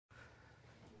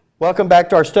Welcome back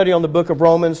to our study on the book of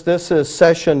Romans. This is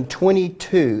session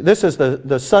 22. This is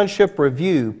the Sonship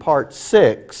Review, part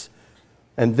 6,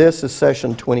 and this is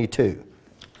session 22.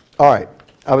 All right,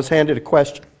 I was handed a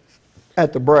question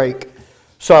at the break,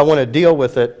 so I want to deal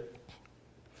with it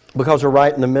because we're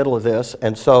right in the middle of this.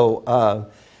 And so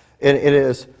it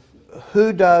is,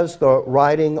 who does the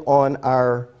writing on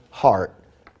our heart?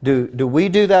 Do we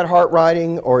do that heart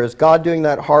writing, or is God doing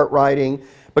that heart writing?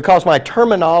 Because my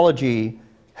terminology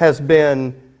has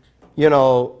been, I'm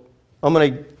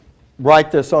going to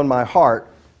write this on my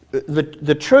heart.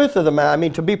 The truth of the matter,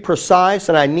 to be precise,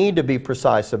 and I need to be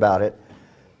precise about it,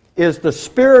 is the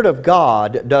Spirit of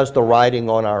God does the writing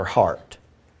on our heart.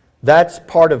 That's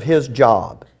part of His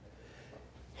job.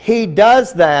 He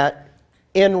does that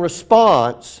in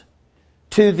response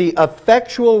to the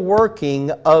effectual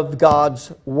working of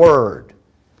God's Word.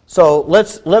 So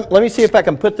let me see if I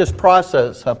can put this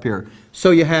process up here.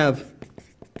 So you have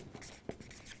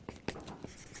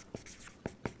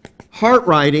heart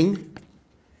writing,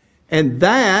 and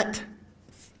that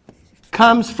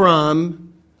comes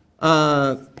from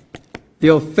the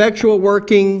effectual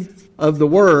working of the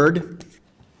Word.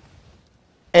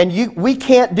 And we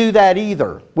can't do that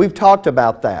either. We've talked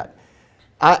about that.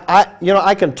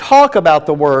 I can talk about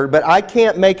the Word, but I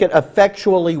can't make it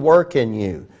effectually work in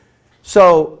you.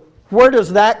 So where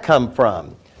does that come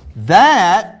from?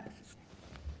 That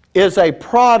is a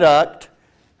product.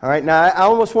 All right, now I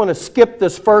almost want to skip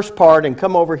this first part and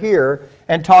come over here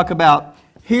and talk about,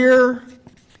 here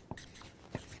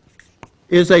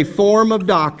is a form of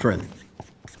doctrine.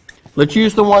 Let's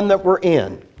use the one that we're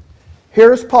in.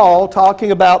 Here's Paul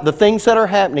talking about the things that are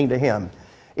happening to him.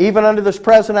 Even unto this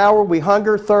present hour we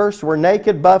hunger, thirst, we're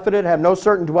naked, buffeted, have no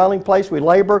certain dwelling place, we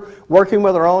labor, working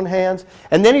with our own hands.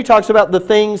 And then he talks about the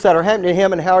things that are happening to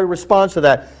him and how he responds to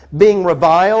that. Being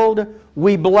reviled,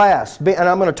 we bless. And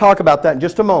I'm going to talk about that in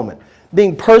just a moment.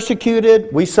 Being persecuted,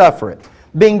 we suffer it.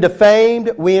 Being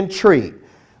defamed, we entreat.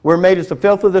 We're made as the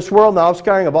filth of this world and the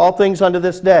offscouring of all things unto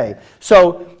this day.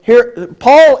 So here,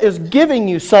 Paul is giving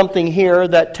you something here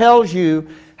that tells you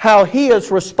how he is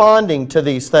responding to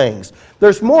these things.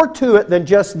 There's more to it than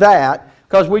just that,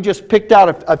 because we just picked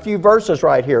out a few verses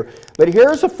right here. But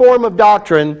here's a form of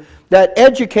doctrine that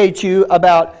educates you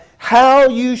about how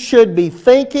you should be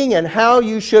thinking and how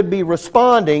you should be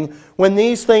responding when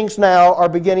these things now are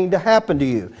beginning to happen to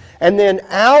you. And then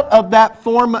out of that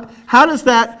form, how does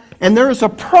that, and there is a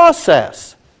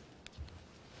process.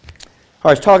 I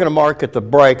was talking to Mark at the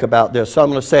break about this, so I'm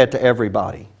going to say it to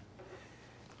everybody.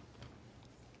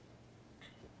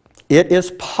 It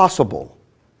is possible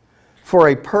for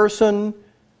a person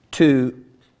to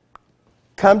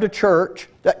come to church,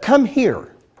 come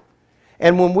here.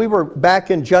 And when we were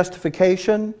back in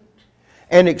justification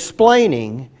and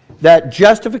explaining that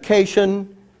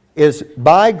justification is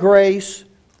by grace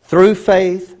through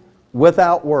faith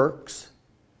without works,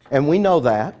 and we know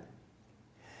that,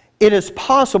 it is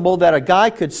possible that a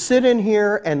guy could sit in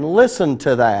here and listen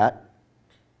to that.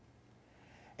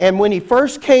 And when he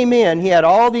first came in, he had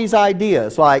all these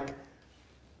ideas like,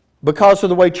 because of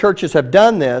the way churches have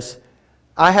done this,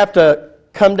 I have to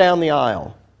come down the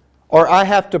aisle. Or I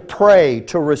have to pray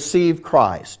to receive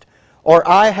Christ. Or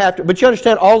I have to, but you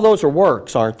understand, all those are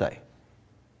works, aren't they?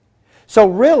 So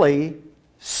really,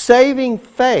 saving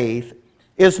faith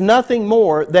is nothing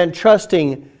more than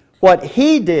trusting what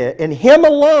He did in Him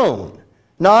alone,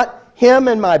 not Him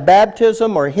in my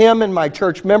baptism, or Him in my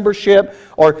church membership,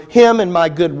 or Him in my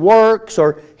good works,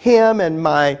 or Him in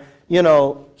my,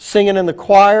 singing in the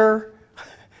choir.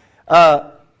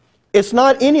 It's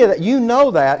not any of that. You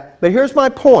know that. But here's my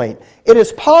point. It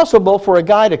is possible for a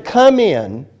guy to come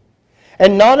in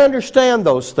and not understand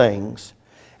those things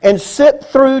and sit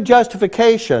through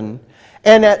justification,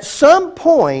 and at some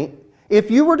point, if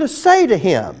you were to say to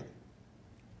him,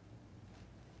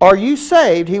 "Are you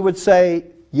saved?" he would say,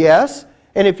 "Yes."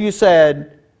 And if you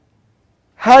said,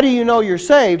 "How do you know you're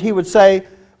saved?" he would say,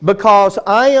 "Because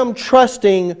I am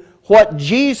trusting what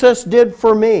Jesus did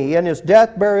for me in His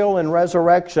death, burial, and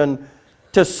resurrection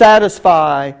to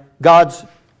satisfy God's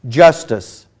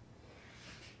justice."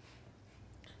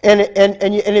 And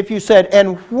if you said,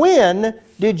 "And when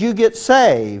did you get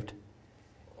saved?"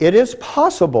 it is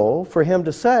possible for him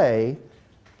to say,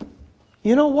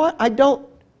 "You know what? I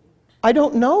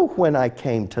don't know when I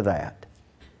came to that."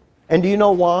 And do you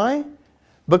know why?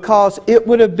 Because it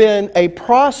would have been a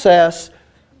process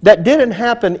that didn't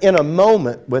happen in a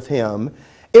moment with him.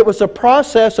 It was a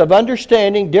process of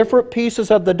understanding different pieces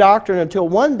of the doctrine until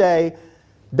one day,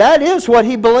 that is what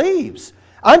he believes.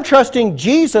 I'm trusting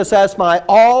Jesus as my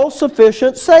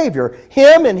all-sufficient Savior.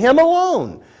 Him and Him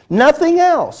alone. Nothing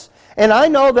else. And I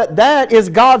know that that is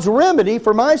God's remedy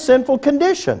for my sinful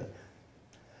condition.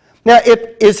 Now,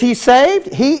 is he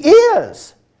saved? He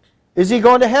is. Is he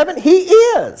going to heaven? He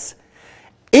is.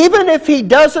 Even if he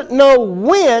doesn't know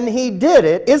when he did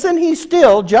it, isn't he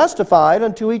still justified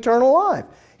unto eternal life?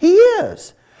 He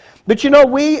is. But you know,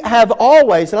 we have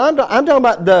always, and I'm talking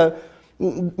about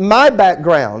my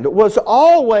background, was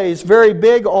always very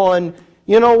big on,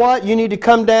 you know what, you need to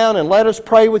come down and let us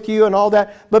pray with you and all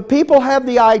that. But people have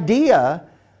the idea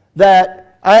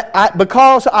that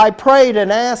because I prayed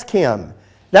and asked him,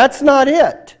 that's not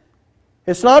it.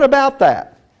 It's not about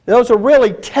that. Those are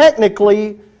really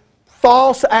technically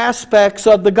false aspects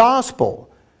of the gospel.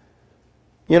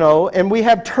 You know, and we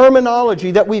have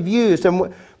terminology that we've used,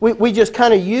 and we just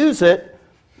kind of use it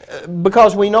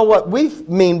because we know what we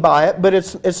mean by it, but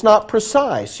it's not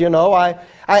precise. You know, I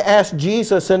asked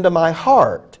Jesus into my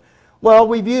heart. Well,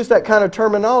 we've used that kind of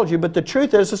terminology, but the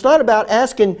truth is it's not about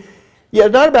asking. Yeah,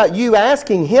 it's not about you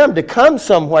asking him to come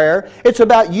somewhere. It's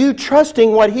about you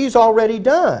trusting what he's already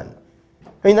done.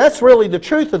 I mean, that's really the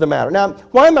truth of the matter. Now,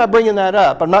 why am I bringing that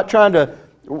up? I'm not trying to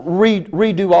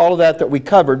redo all of that we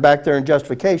covered back there in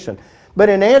justification. But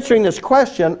in answering this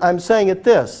question, I'm saying it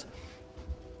this.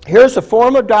 Here's a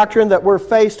form of doctrine that we're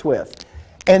faced with.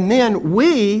 And then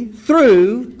we,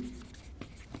 through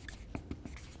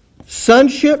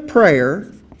sonship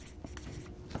prayer,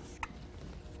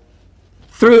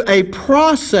 through a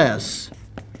process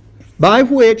by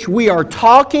which we are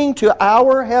talking to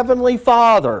our Heavenly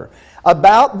Father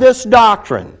about this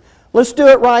doctrine. Let's do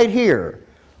it right here.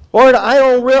 Lord,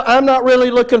 I'm not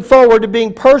really looking forward to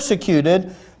being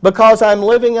persecuted because I'm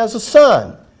living as a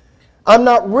son. I'm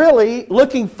not really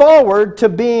looking forward to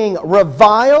being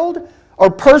reviled or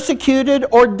persecuted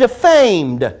or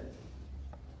defamed.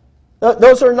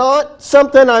 Those are not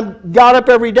something I got up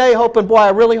every day hoping, boy, I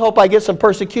really hope I get some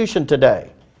persecution today.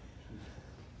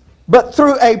 But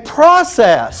through a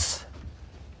process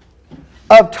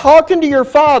of talking to your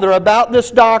Father about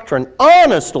this doctrine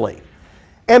honestly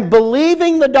and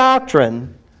believing the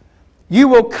doctrine, you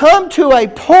will come to a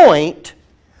point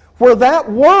where that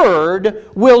Word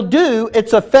will do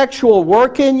its effectual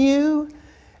work in you,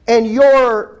 and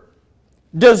your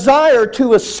desire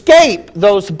to escape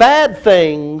those bad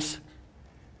things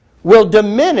will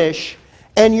diminish,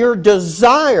 and your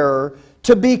desire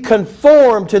to be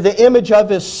conformed to the image of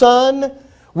His Son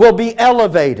will be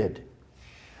elevated.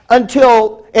 And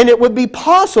it would be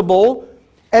possible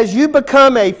as you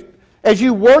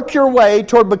work your way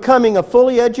toward becoming a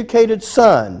fully educated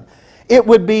son, it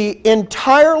would be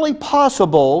entirely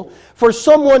possible for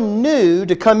someone new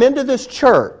to come into this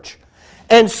church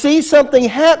and see something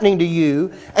happening to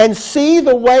you and see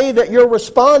the way that you're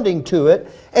responding to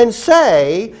it and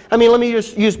say, I mean, let me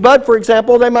just use Bud for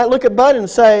example. They might look at Bud and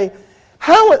say,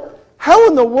 how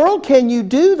in the world can you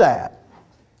do that?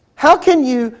 How can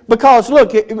you, because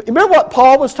look, remember what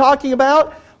Paul was talking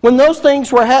about? When those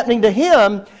things were happening to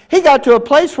him, he got to a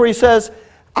place where he says,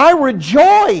 I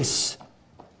rejoice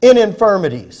in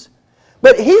infirmities.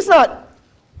 But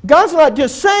God's not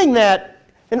just saying that.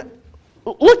 And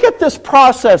look at this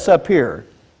process up here.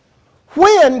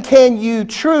 When can you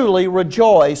truly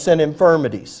rejoice in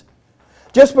infirmities?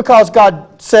 Just because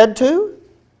God said to?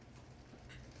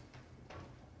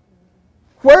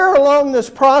 Where along this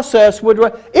process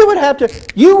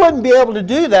you wouldn't be able to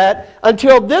do that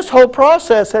until this whole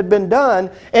process had been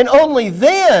done, and only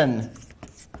then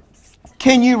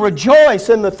can you rejoice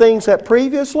in the things that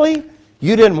previously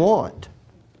you didn't want.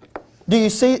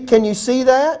 Can you see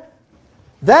that?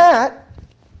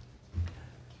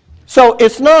 So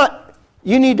it's not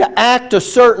you need to act a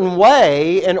certain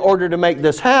way in order to make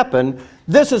this happen.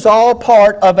 This is all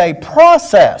part of a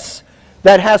process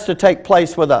that has to take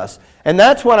place with us. And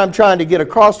that's what I'm trying to get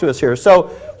across to us here. So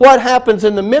what happens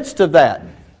in the midst of that?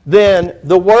 Then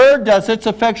the Word does its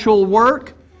effectual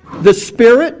work. The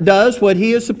Spirit does what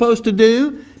He is supposed to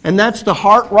do, and that's the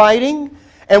heart writing.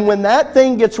 And when that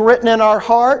thing gets written in our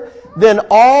heart, then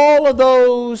all of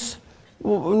those,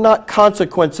 not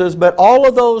consequences, but all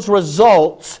of those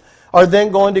results are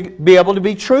then going to be able to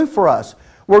be true for us.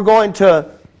 We're going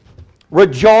to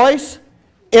rejoice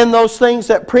in those things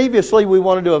that previously we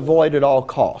wanted to avoid at all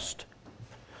cost.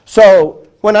 So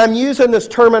when I'm using this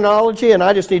terminology, and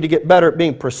I just need to get better at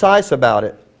being precise about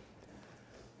it,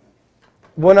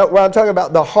 when I'm talking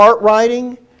about the heart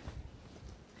writing,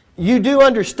 you do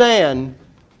understand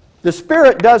the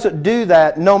Spirit doesn't do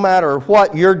that no matter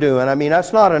what you're doing. I mean,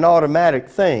 that's not an automatic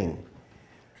thing.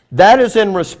 That is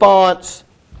in response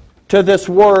to this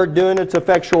Word doing its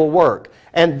effectual work.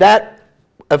 And that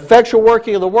effectual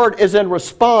working of the Word is in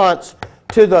response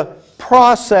to the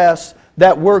process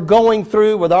that we're going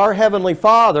through with our Heavenly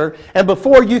Father. And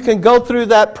before you can go through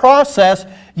that process,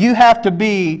 you have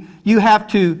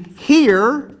to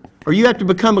hear, or you have to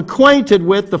become acquainted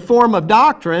with the form of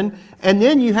doctrine, and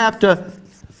then you have to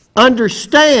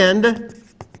understand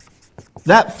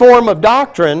that form of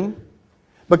doctrine.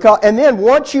 And then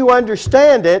once you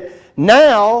understand it,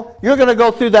 now you're going to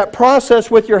go through that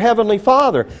process with your Heavenly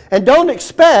Father. And don't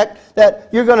expect that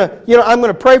you're going to, I'm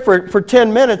going to pray for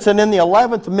 10 minutes, and in the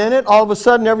 11th minute, all of a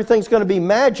sudden everything's going to be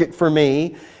magic for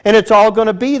me, and it's all going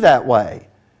to be that way.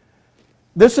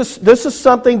 This is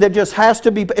something that just has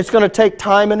to be, it's going to take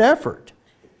time and effort.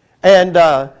 And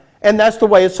that's the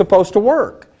way it's supposed to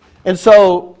work. And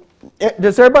so,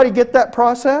 does everybody get that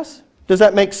process? Does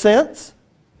that make sense?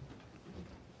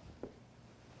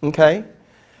 Okay.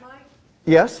 Mike?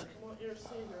 Yes? I want you to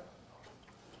see here.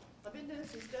 I've been doing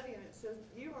some studying, and it says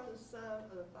you are the sum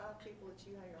of the 5 people that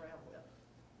you hang around with.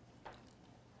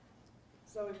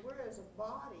 So if we're as a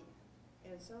body,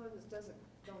 and some of us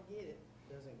don't get it,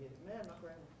 man, I'm not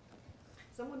around.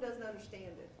 Someone doesn't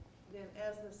understand it, then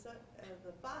as the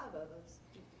 5 of us,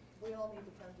 we all need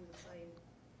to come to the same,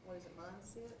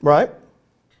 mindset? Right.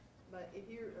 But if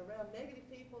you're around negative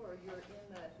people, or you're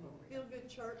in that feel-good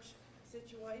church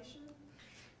situation,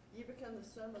 you become the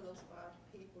sum of those 5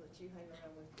 people that you hang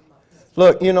around with the most.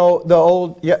 Look, the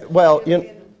old,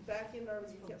 And back in there,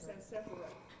 you kept saying separate.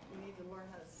 You need to learn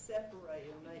how to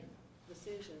separate and make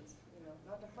decisions,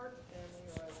 not to hurt the family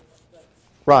or others. But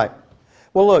right.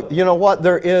 Well, look, you know what?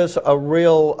 There is a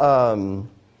real,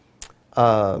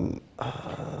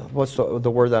 what's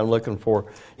the word that I'm looking for?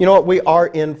 You know what? We are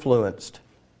influenced.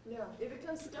 yeah, it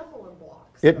becomes stumbling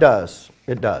blocks. It does.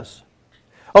 It does.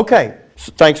 Okay,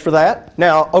 so thanks for that.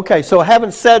 Now, okay, so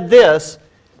having said this,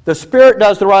 the Spirit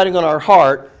does the writing on our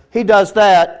heart. He does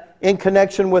that in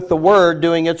connection with the Word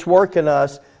doing its work in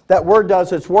us. That Word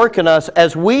does its work in us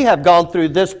as we have gone through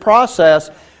this process,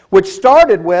 which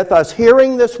started with us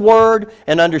hearing this Word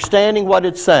and understanding what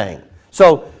it's saying.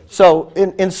 So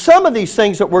in some of these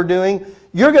things that we're doing,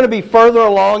 you're going to be further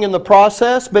along in the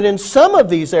process, but in some of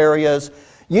these areas,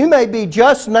 you may be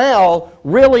just now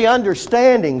really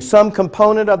understanding some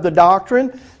component of the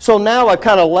doctrine. So now I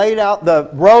kind of laid out the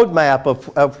roadmap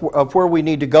of where we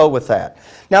need to go with that.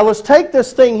 Now let's take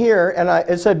this thing here, and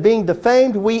it said, being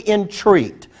defamed, we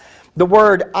entreat. The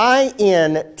word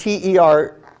I-N-T-E-R-E-A-T.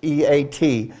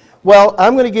 Well,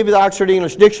 I'm going to give you the Oxford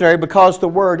English Dictionary, because the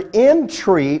word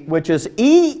entreat, which is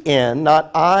E-N,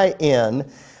 not I-N,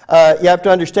 you have to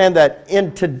understand that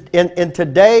in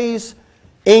today's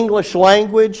English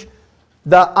language,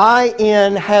 the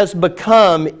I-N has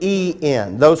become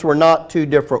E-N. Those were not 2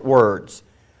 different words.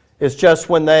 It's just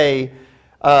when they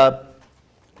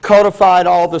codified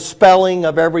all the spelling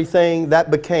of everything,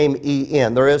 that became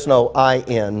E-N. There is no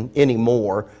I-N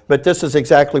anymore, but this is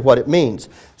exactly what it means.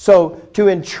 So to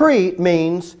entreat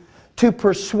means to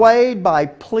persuade by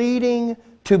pleading,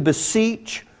 to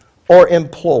beseech, or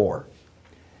implore.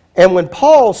 And when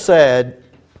Paul said,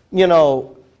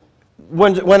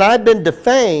 when I've been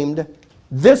defamed,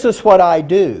 this is what I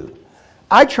do.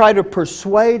 I try to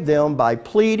persuade them by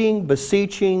pleading,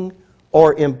 beseeching,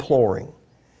 or imploring.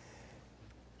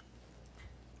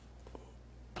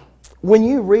 When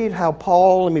you read how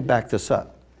Paul, let me back this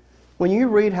up. When you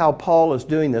read how Paul is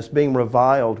doing this, being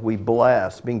reviled, we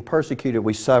bless, being persecuted,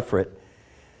 we suffer it.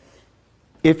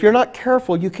 If you're not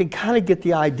careful, you can kind of get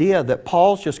the idea that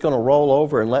Paul's just going to roll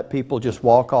over and let people just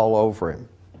walk all over him.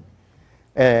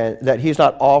 And that he's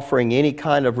not offering any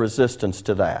kind of resistance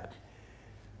to that.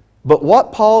 But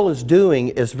what Paul is doing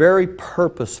is very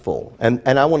purposeful. And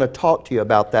I want to talk to you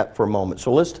about that for a moment.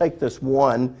 So let's take this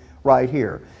one right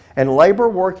here. And labor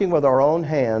working with our own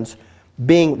hands,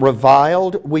 being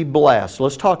reviled, we bless.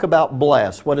 Let's talk about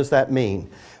bless. What does that mean?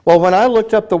 Well, when I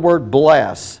looked up the word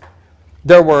bless,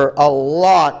 there were a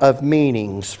lot of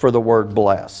meanings for the word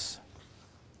bless.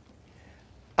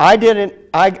 I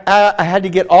had to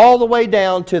get all the way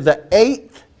down to the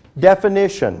 8th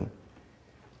definition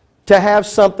to have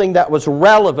something that was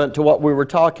relevant to what we were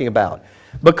talking about.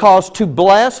 Because to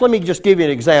bless, let me just give you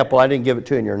an example. I didn't give it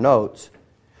to you in your notes.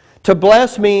 To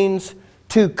bless means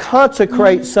to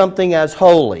consecrate something as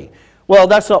holy. Well,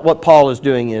 that's not what Paul is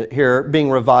doing here. Being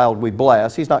reviled, we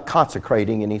bless. He's not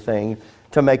consecrating anything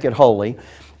to make it holy.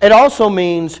 It also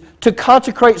means to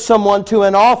consecrate someone to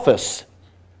an office.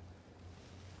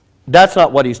 That's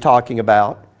not what he's talking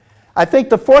about. I think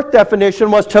the 4th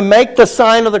definition was to make the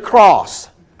sign of the cross.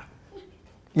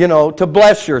 To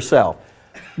bless yourself.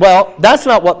 Well, that's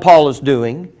not what Paul is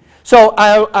doing. So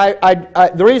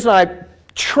the reason I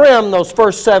trimmed those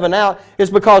first 7 out is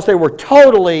because they were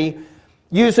totally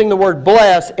using the word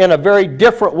bless in a very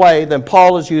different way than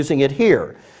Paul is using it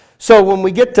here. So when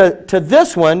we get to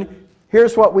this one,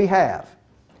 here's what we have.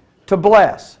 To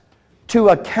bless. To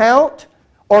account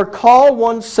or call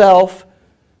oneself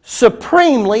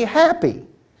supremely happy.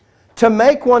 To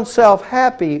make oneself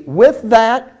happy with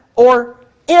that or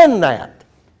in that.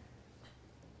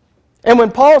 And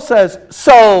when Paul says,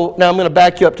 so, now I'm going to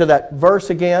back you up to that verse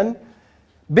again.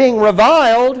 Being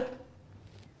reviled,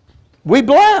 we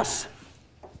bless.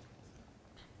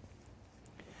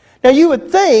 Now you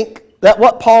would think that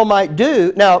what Paul might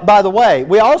do, now by the way,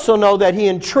 we also know that he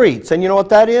entreats, and you know what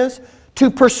that is? To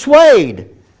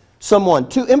persuade someone,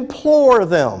 to implore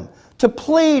them, to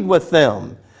plead with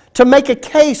them, to make a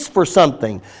case for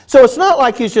something. So it's not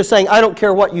like he's just saying, I don't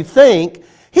care what you think.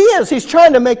 He's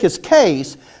trying to make his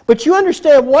case, but you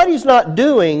understand what he's not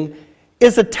doing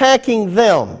is attacking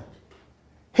them.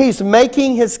 He's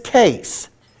making his case.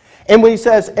 And when he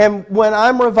says, and when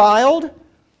I'm reviled,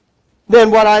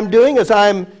 then what I'm doing is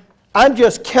I'm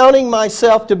just counting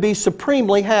myself to be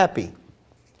supremely happy.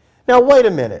 Now wait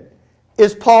a minute.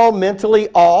 Is Paul mentally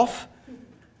off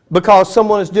because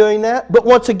someone is doing that? But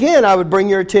once again, I would bring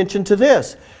your attention to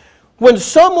this. When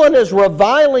someone is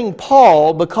reviling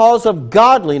Paul because of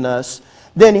godliness,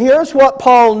 then here's what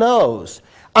Paul knows.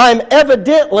 I'm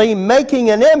evidently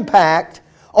making an impact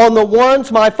on the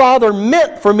ones my Father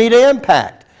meant for me to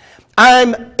impact.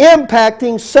 I'm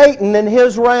impacting Satan in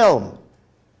his realm.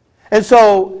 And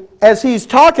so, as he's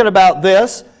talking about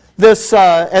this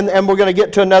and we're going to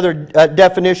get to another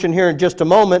definition here in just a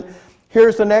moment.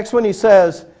 Here's the next one. He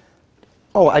says,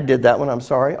 oh, I did that one, I'm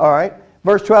sorry. All right.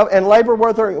 Verse 12, and labor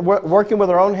working with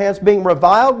our own hands, being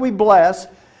reviled we bless,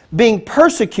 being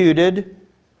persecuted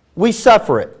we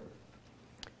suffer it.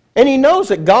 And he knows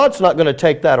that God's not going to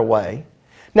take that away.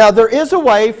 Now, there is a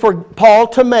way for Paul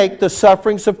to make the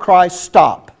sufferings of Christ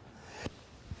stop.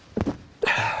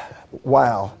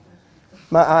 Wow.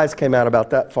 My eyes came out about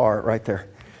that far right there.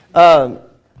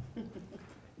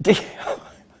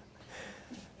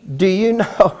 Do you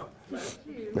know?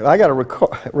 I got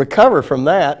to recover from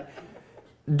that.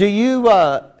 Do you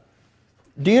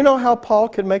know how Paul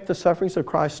could make the sufferings of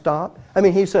Christ stop? I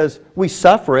mean, he says, we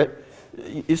suffer it.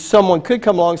 Someone could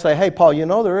come along and say, hey, Paul, you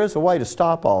know there is a way to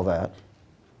stop all that.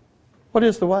 What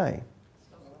is the way?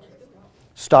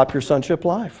 Stop your sonship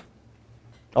life.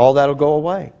 All that will go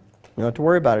away. You don't have to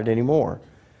worry about it anymore.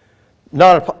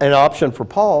 Not an option for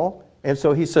Paul. And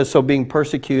so he says, so being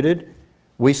persecuted,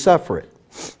 we suffer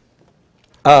it.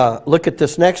 Look at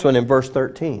this next one in verse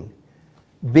 13.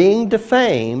 Being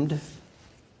defamed,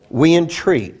 we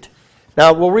entreat.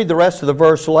 Now, we'll read the rest of the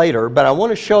verse later, but I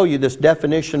want to show you this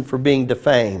definition for being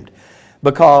defamed,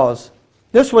 because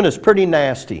this one is pretty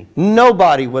nasty.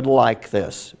 Nobody would like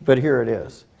this, but here it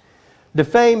is.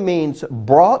 Defame means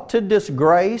brought to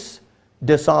disgrace,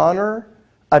 dishonor,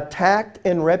 attacked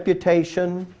in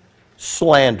reputation,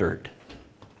 slandered.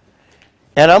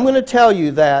 And I'm going to tell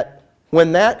you that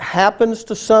when that happens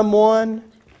to someone,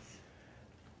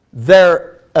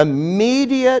 their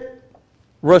immediate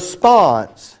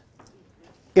response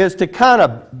is to kind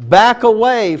of back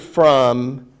away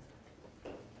from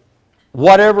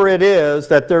whatever it is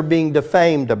that they're being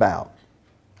defamed about.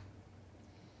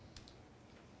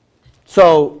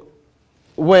 So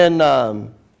when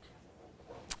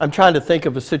I'm trying to think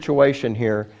of a situation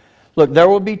here. Look, there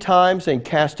will be times in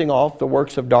casting off the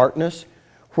works of darkness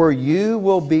where you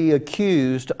will be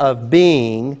accused of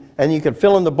being, and you can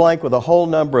fill in the blank with a whole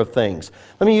number of things.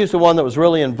 Let me use the one that was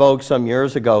really in vogue some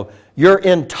years ago. You're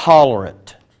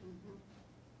intolerant.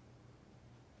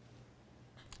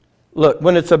 Look,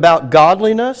 when it's about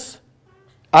godliness,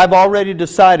 I've already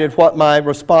decided what my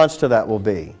response to that will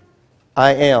be.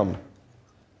 I am.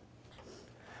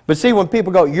 But see, when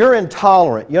people go, you're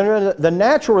intolerant, you know, the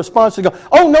natural response is to go,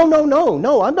 oh,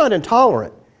 no, I'm not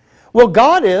intolerant. Well,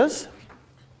 God is.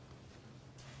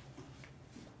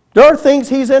 There are things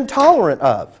He's intolerant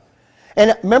of.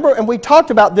 And remember, and we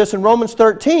talked about this in Romans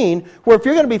 13, where if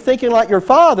you're going to be thinking like your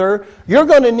Father, you're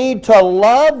going to need to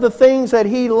love the things that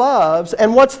He loves.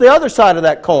 And what's the other side of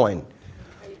that coin?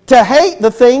 To hate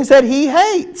the things that He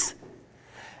hates.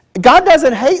 God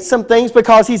doesn't hate some things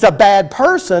because He's a bad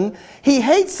person. He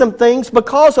hates some things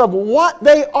because of what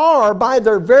they are by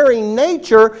their very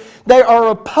nature. They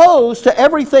are opposed to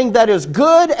everything that is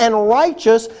good and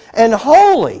righteous and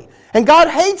holy. And God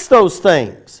hates those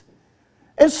things.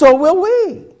 And so will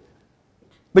we.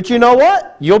 But you know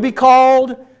what? You'll be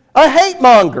called a hate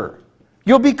monger.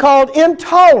 You'll be called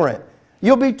intolerant.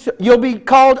 You'll be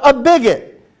called a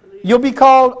bigot. You'll be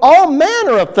called all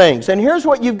manner of things. And here's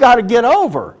what you've got to get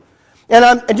over.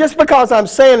 And just because I'm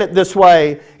saying it this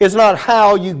way is not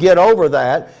how you get over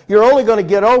that. You're only going to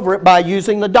get over it by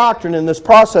using the doctrine in this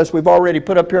process we've already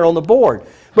put up here on the board.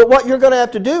 But what you're going to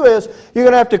have to do is you're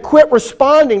going to have to quit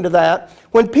responding to that.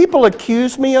 When people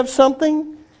accuse me of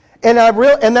something, and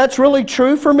that's really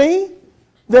true for me,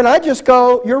 then I just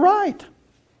go, you're right.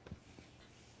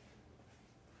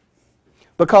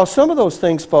 Because some of those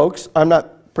things, folks, I'm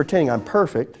not pretending I'm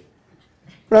perfect,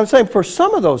 but I'm saying for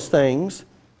some of those things,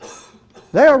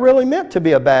 they are really meant to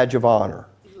be a badge of honor.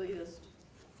 Elitist.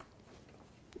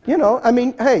 You know, I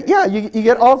mean, hey, yeah, you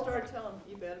get all... Start telling them,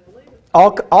 you better believe it.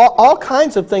 All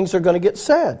kinds of things are going to get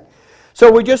said. So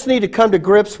we just need to come to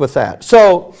grips with that.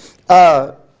 So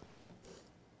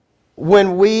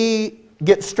when we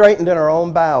get straightened in our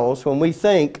own bowels, when we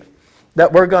think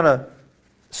that we're going to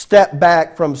step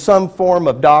back from some form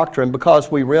of doctrine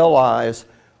because we realize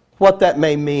what that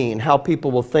may mean, how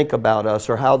people will think about us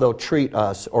or how they'll treat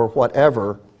us or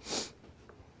whatever,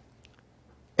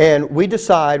 and we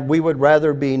decide we would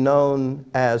rather be known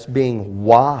as being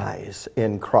wise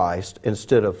in Christ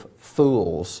instead of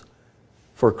fools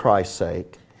for Christ's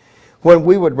sake, when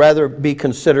we would rather be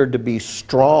considered to be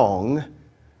strong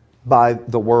by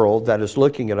the world that is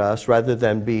looking at us rather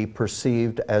than be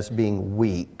perceived as being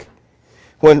weak.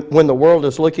 When the world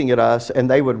is looking at us and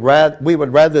we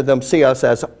would rather them see us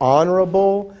as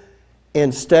honorable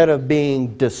instead of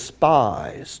being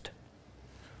despised.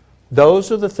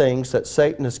 Those are the things that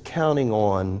Satan is counting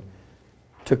on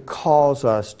to cause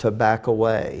us to back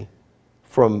away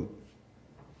from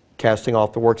casting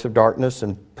off the works of darkness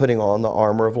and putting on the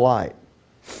armor of light.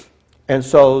 And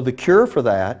so the cure for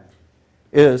that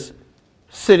is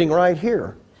sitting right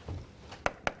here.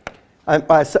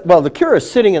 Well, the cure is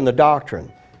sitting in the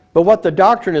doctrine. But what the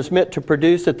doctrine is meant to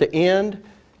produce at the end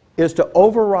is to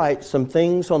overwrite some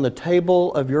things on the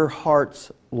table of your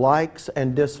heart's likes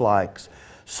and dislikes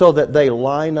so that they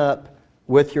line up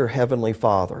with your Heavenly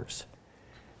Father's.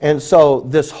 And so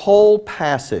this whole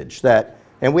passage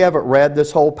and we haven't read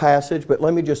this whole passage, but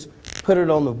let me just put it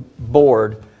on the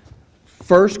board.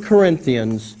 1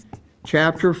 Corinthians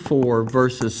chapter 4,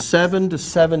 verses 7 to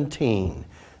 17.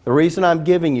 The reason I'm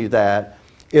giving you that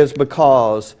is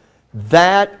because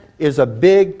that is a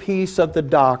big piece of the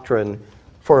doctrine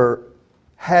for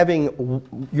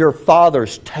having your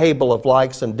Father's table of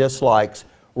likes and dislikes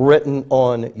written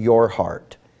on your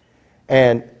heart.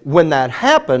 And when that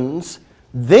happens,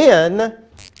 then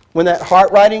when that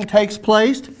heart writing takes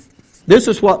place, this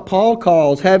is what Paul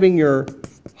calls having your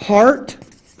heart,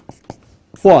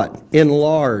 what?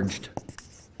 Enlarged.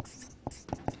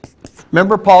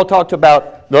 Remember Paul talked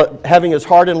about having his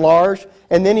heart enlarged?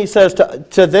 And then he says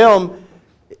to them,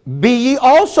 be ye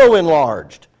also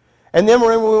enlarged. And then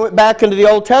we went back into the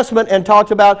Old Testament and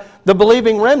talked about the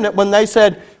believing remnant when they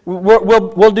said,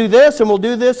 we'll do this and we'll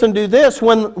do this and do this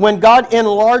when God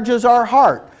enlarges our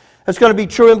heart. It's going to be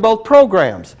true in both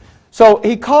programs. So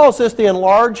he calls this the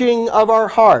enlarging of our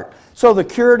heart. So the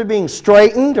cure to being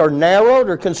straightened or narrowed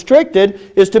or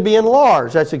constricted is to be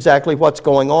enlarged. That's exactly what's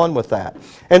going on with that.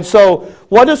 And so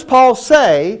what does Paul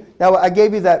say? Now I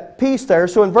gave you that piece there.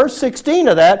 So in verse 16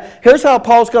 of that, here's how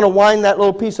Paul's going to wind that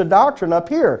little piece of doctrine up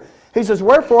here. He says,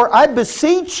 wherefore I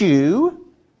beseech you,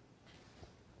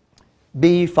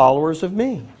 be followers of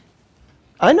me.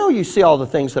 I know you see all the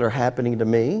things that are happening to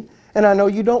me, and I know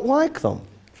you don't like them.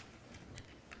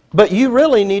 But you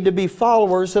really need to be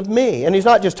followers of me. And he's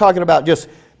not just talking about just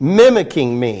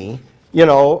mimicking me, you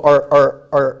know,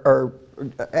 or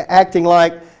acting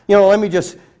like, you know, let me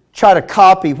just try to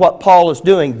copy what Paul is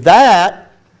doing.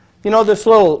 That, you know, this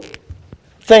little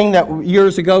thing that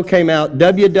years ago came out,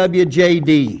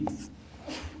 WWJD.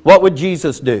 What would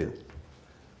Jesus do?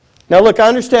 Now look, I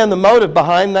understand the motive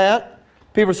behind that.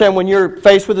 People are saying when you're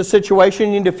faced with a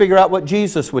situation, you need to figure out what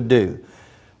Jesus would do.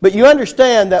 But you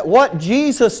understand that what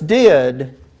Jesus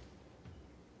did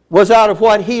was out of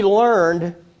what he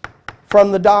learned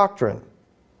from the doctrine.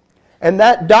 And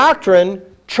that doctrine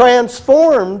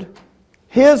transformed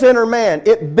his inner man.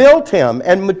 It built him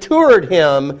and matured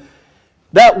him.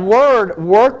 That word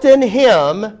worked in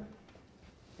him.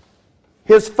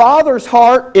 His Father's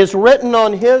heart is written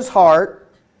on his heart.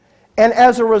 And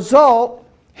as a result,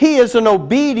 he is an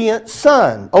obedient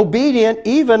son, obedient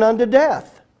even unto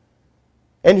death.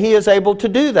 And he is able to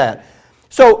do that.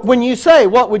 So when you say,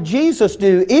 what would Jesus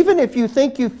do? Even if you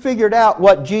think you've figured out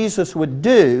what Jesus would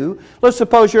do, let's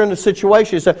suppose you're in a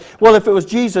situation, you say, well, if it was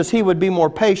Jesus, he would be more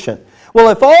patient. Well,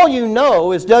 if all you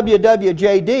know is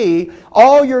WWJD,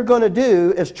 all you're going to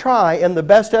do is try in the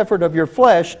best effort of your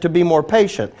flesh to be more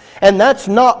patient. And that's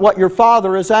not what your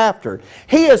Father is after.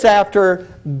 He is after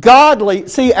godly,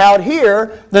 see out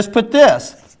here, let's put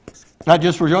this. Not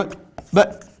just rejoice,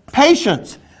 but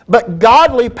patience. But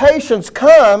godly patience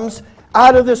comes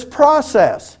out of this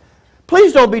process.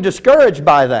 Please don't be discouraged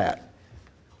by that.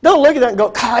 Don't look at that and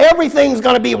go, everything's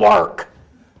going to be work.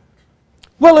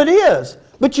 Well, it is.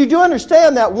 But you do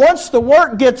understand that once the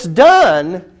work gets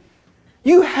done,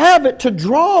 you have it to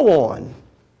draw on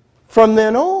from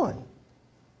then on.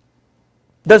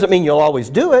 Doesn't mean you'll always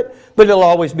do it, but it'll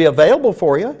always be available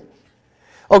for you.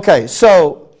 Okay,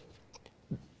 so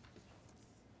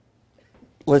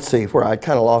let's see where I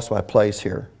kind of lost my place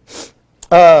here.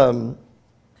 I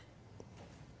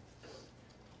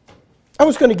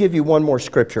was going to give you one more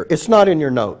scripture. It's not in your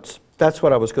notes. That's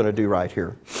what I was going to do right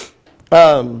here.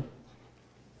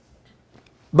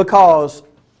 Because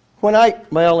when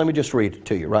let me just read it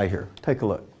to you right here. Take a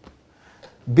look.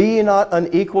 Be ye not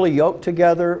unequally yoked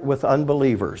together with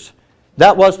unbelievers.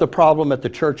 That was the problem at the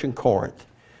church in Corinth.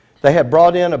 They had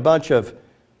brought in a bunch of,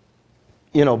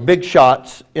 big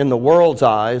shots in the world's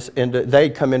eyes, and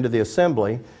they'd come into the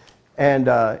assembly. And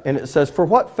it says, for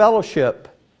what fellowship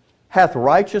hath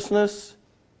righteousness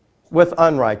with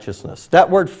unrighteousness? That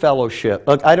word fellowship.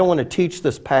 Look, I don't want to teach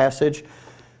this passage,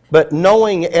 but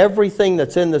knowing everything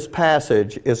that's in this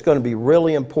passage is going to be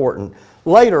really important.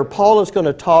 Later, Paul is going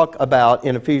to talk about,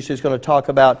 in Ephesians, he's going to talk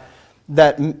about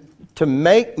that to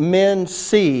make men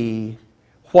see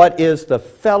what is the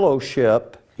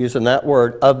fellowship, using that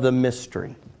word, of the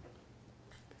mystery.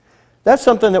 That's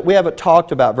something that we haven't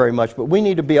talked about very much, but we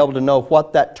need to be able to know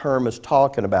what that term is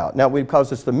talking about. Now,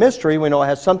 because it's the mystery, we know it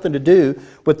has something to do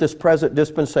with this present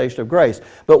dispensation of grace.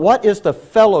 But what is the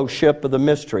fellowship of the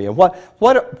mystery? And what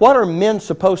are men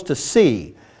supposed to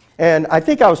see? And I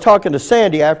think I was talking to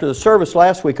Sandy after the service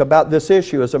last week about this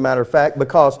issue, as a matter of fact,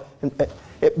 because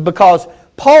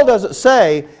Paul doesn't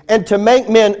say, and to make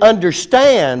men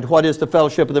understand what is the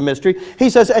fellowship of the mystery.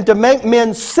 He says, and to make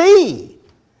men see.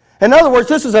 In other words,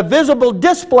 this is a visible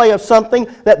display of something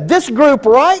that this group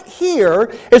right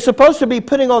here is supposed to be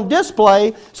putting on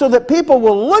display so that people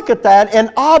will look at that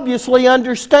and obviously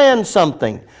understand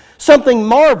something. Something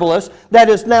marvelous that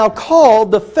is now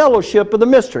called the fellowship of the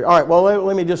mystery. All right, well,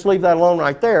 let me just leave that alone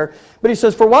right there. But he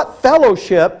says, for what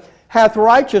fellowship hath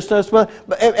righteousness?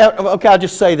 Okay, I'll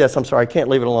just say this. I'm sorry, I can't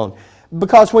leave it alone.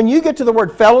 Because when you get to the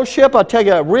word fellowship, I'll tell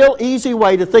you a real easy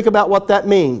way to think about what that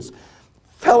means.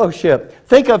 Fellowship.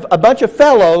 Think of a bunch of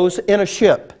fellows in a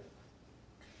ship.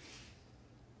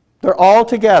 They're all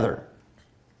together.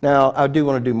 Now, I do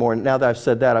want to do more. Now that I've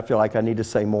said that, I feel like I need to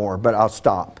say more, but I'll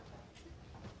stop.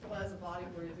 Well, as a body,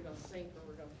 we're either going to sink or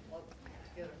we're going to float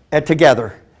together. And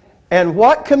together. And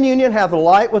what communion hath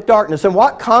light with darkness? And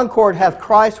what concord hath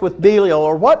Christ with Belial?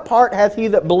 Or what part hath he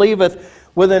that believeth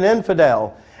with an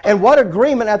infidel? And what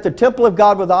agreement hath the temple of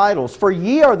God with idols? For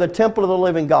ye are the temple of the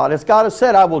living God. As God has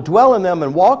said, I will dwell in them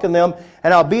and walk in them,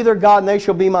 and I'll be their God, and they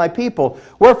shall be my people.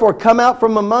 Wherefore come out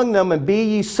from among them, and be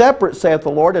ye separate, saith the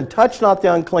Lord, and touch not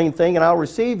the unclean thing, and I'll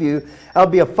receive you. I'll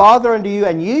be a father unto you,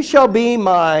 and ye shall be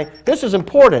my, this is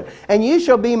important, and ye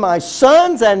shall be my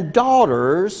sons and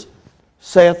daughters,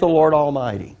 saith the Lord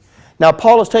Almighty. Now,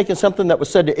 Paul has taken something that was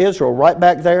said to Israel right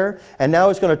back there, and now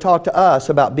he's going to talk to us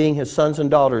about being his sons and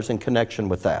daughters in connection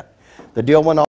with that. The deal went on.